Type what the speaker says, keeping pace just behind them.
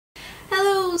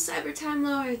Cyber Time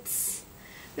Lords.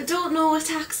 I don't know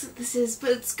what accent this is, but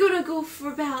it's gonna go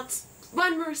for about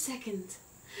 1 more second.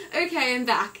 Okay, I'm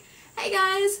back. Hey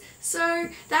guys! So,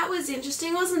 that was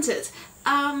interesting, wasn't it?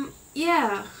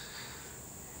 Yeah.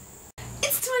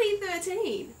 It's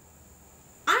 2013!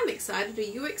 I'm excited. Are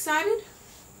you excited?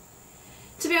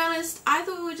 To be honest, I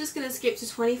thought we were just gonna skip to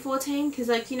 2014, because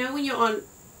like, you know when you're on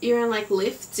like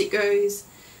lifts, it goes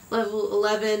level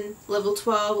 11, level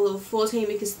 12, level 14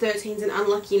 because 13 is an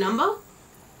unlucky number.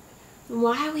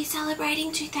 Why are we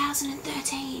celebrating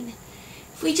 2013?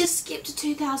 If we just skip to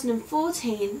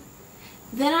 2014,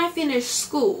 then I finish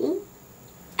school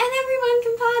and everyone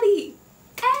can party!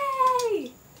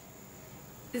 Hey!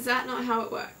 Is that not how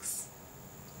it works?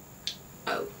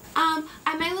 Oh.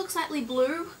 I may look slightly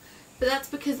blue, but that's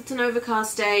because it's an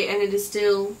overcast day and it is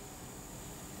still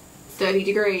 30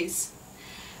 degrees.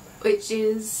 Which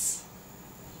is...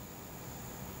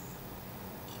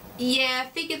 yeah,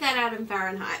 figure that out in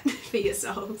Fahrenheit for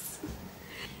yourselves.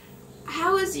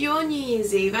 How was your New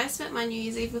Year's Eve? I spent my New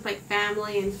Year's Eve with like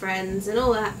family and friends and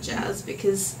all that jazz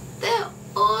because they're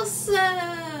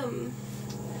awesome!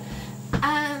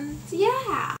 And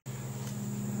yeah.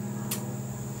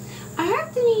 I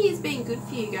hope the New Year's been good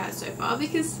for you guys so far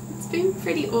because it's been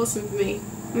pretty awesome for me.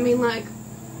 I mean, like,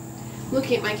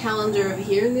 looking at my calendar over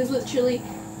here and there's literally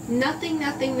nothing,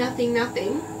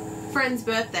 friend's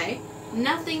birthday,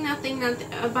 nothing,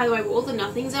 by the way, all the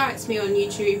nothings are, it's me on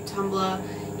YouTube, Tumblr,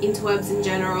 interwebs in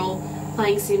general,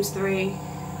 playing Sims 3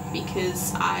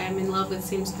 because I am in love with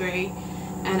Sims 3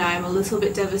 and I am a little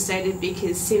bit devastated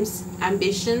because Sims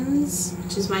Ambitions,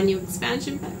 which is my new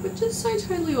expansion pack, which is so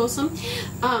totally awesome,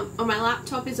 on my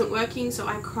laptop isn't working, so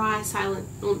I cry silent.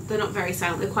 Well, they're not very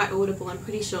silent, they're quite audible. I'm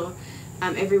pretty sure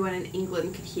everyone in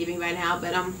England could hear me by now,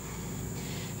 but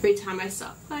every time I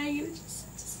start playing it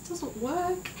just doesn't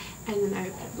work, and then I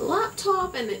open up the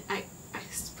laptop and then I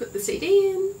put the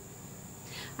CD in,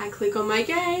 I click on my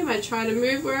game, I try to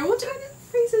move where I want to and it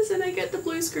freezes and I get the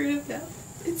blue screen of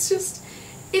death.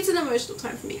 It's an emotional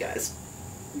time for me, guys.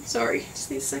 Sorry,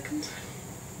 just need a second.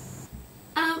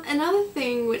 Another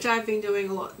thing which I've been doing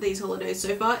a lot these holidays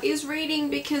so far is reading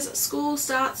because school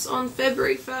starts on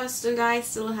February 1st and I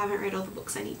still haven't read all the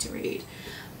books I need to read.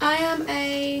 I am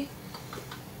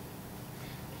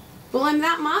well, I'm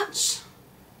that much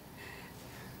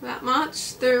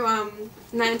through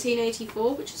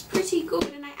 1984, which is pretty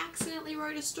good, and I accidentally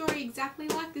wrote a story exactly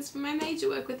like this for my major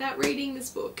work without reading this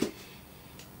book.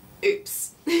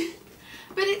 Oops.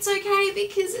 But it's okay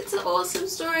because it's an awesome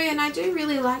story and I do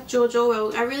really like George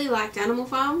Orwell. I really liked Animal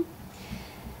Farm.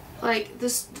 Like, the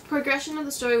progression of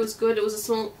the story was good. It was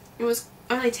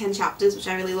only 10 chapters, which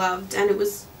I really loved, and it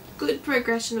was good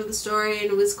progression of the story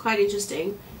and it was quite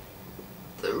interesting.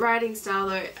 The writing style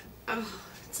though,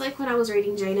 it's like when I was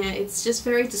reading Jane Eyre, it's just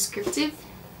very descriptive.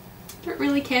 I don't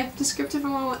really care for descriptive, I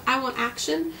want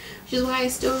action, which is why I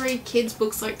still read kids'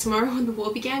 books like Tomorrow When the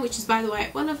War Began, which is, by the way,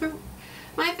 one of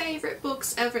my favourite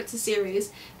books ever. It's a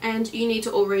series and you need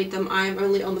to all read them. I'm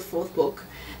only on the 4th book,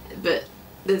 but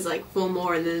there's like 4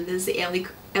 more, and then there's the Ellie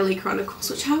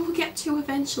Chronicles, which I will get to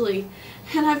eventually,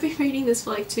 and I've been reading this for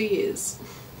like 2 years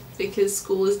because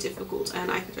school is difficult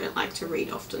and I don't like to read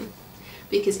often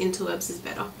because interwebs is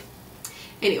better.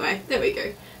 Anyway, there we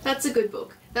go. That's a good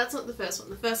book. That's not the first one.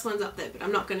 The first one's up there, but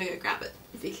I'm not going to go grab it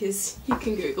because you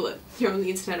can Google it. You're on the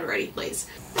internet already, please.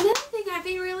 Another thing I've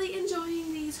been really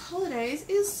enjoying these holidays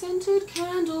is scented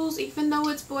candles, even though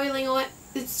it's boiling.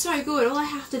 It's so good. All I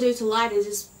have to do to light it is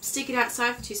just stick it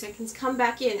outside for 2 seconds, come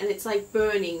back in, and it's like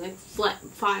burning, like flat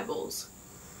fireballs.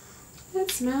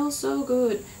 It smells so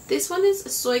good. This one is a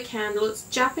soy candle. It's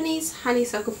Japanese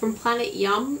honeysuckle from Planet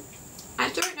Yum. I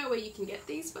don't know where you can get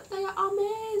these, but they are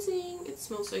amazing. It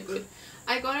smells so good.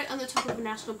 I got it on the top of a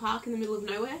national park in the middle of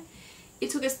nowhere.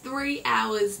 It took us 3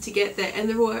 hours to get there, and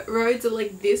the roads are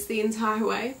like this the entire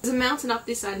way. There's a mountain up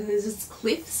this side and there's just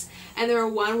cliffs, and there are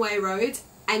one-way roads,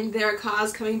 and there are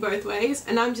cars coming both ways,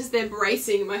 and I'm just there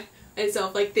bracing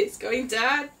myself like this, going,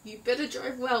 Dad, you better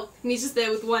drive well. And he's just there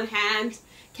with one hand,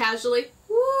 casually.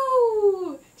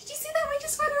 Woo! Did you see that? We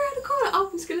just went around a corner. Oh,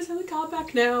 I'm just gonna turn the car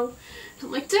back now.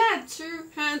 I'm like, Dad,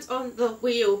 2 hands on the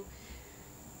wheel.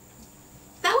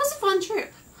 That was a fun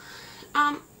trip.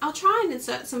 I'll try and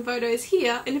insert some photos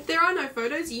here, and if there are no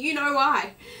photos, you know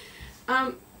why.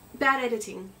 Bad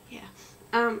editing, yeah.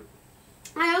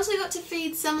 I also got to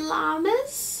feed some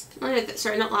llamas. Oh, no,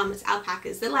 sorry, not llamas,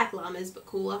 alpacas. They're like llamas, but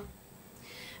cooler.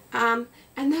 And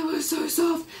they were so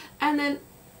soft. And then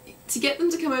to get them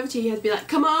to come over to you, you had to be like,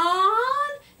 come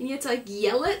on! And you had to like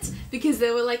yell it because they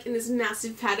were like in this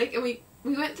massive paddock, and we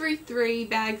went through 3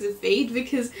 bags of feed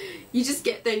because you just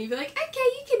get there and you'd be like, okay,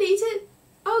 you can eat it.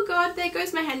 Oh god, there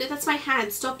goes my hand. No, that's my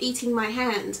hand. Stop eating my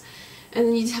hand. And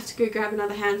then you just have to go grab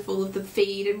another handful of the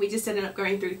feed, and we just ended up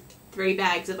going through 3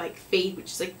 bags of like feed,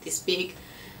 which is like this big.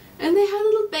 And they had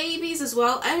little babies as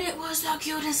well, and it was the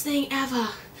cutest thing ever.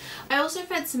 I also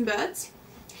fed some birds,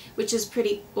 which is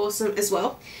pretty awesome as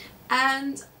well.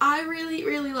 And I really,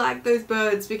 really like those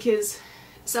birds because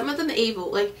some of them are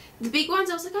evil. Like the big ones,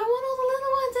 I was like, I want all the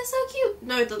little ones, they're so cute.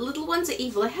 No, the little ones are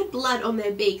evil. They had blood on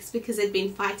their beaks because they'd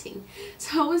been fighting.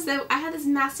 So I was there, I had this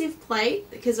massive plate,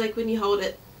 because like when you hold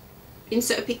it,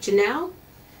 insert a picture now.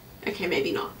 Okay,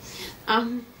 maybe not.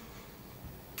 I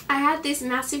had this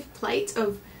massive plate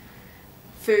of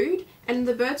food, and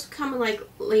the birds would come and like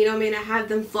lean on me, and I had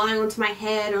them flying onto my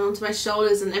head and onto my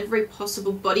shoulders and every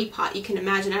possible body part you can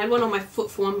imagine. I had one on my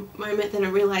foot for one moment, then I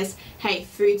realised, hey,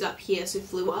 food's up here, so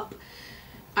flew up.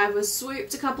 I was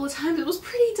swooped a couple of times. It was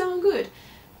pretty darn good.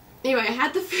 Anyway, I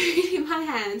had the food in my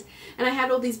hand, and I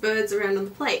had all these birds around on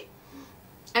the plate.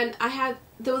 And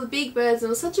there were the big birds, and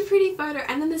it was such a pretty photo,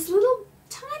 and then this little,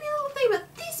 tiny little thing,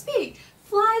 but this big,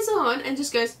 flies on and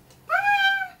just goes,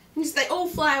 ah! And just, they all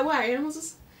fly away, and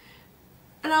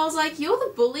I was like, you're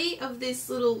the bully of this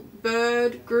little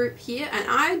bird group here, and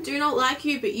I do not like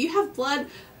you, but you have blood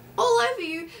all over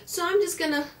you, so I'm just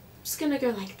gonna go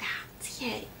like that.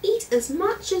 Yeah, eat as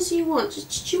much as you want.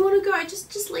 Do you want to go?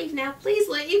 Just leave now, please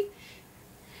leave.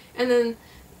 And then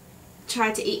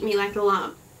tried to eat me like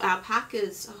the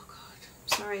alpacas. Oh god,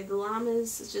 sorry, the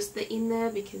llamas, they're in there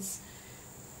because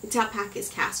it's alpacas,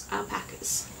 Kass,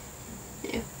 alpacas.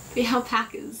 Yeah, the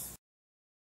alpacas.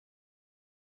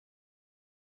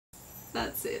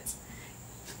 That's it.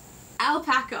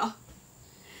 Alpaca.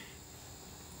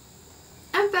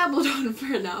 I've babbled on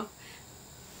for enough.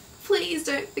 Please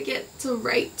don't forget to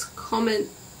rate, comment,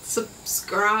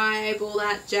 subscribe, all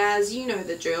that jazz. You know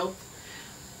the drill.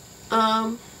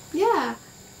 Yeah.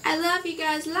 I love you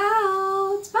guys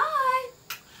loads. Bye.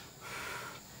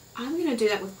 I'm gonna do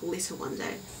that with glitter one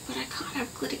day, but I can't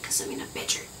have glitter because I'm in a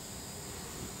bedroom.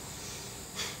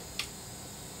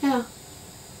 Yeah.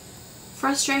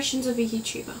 Frustrations of a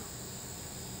YouTuber.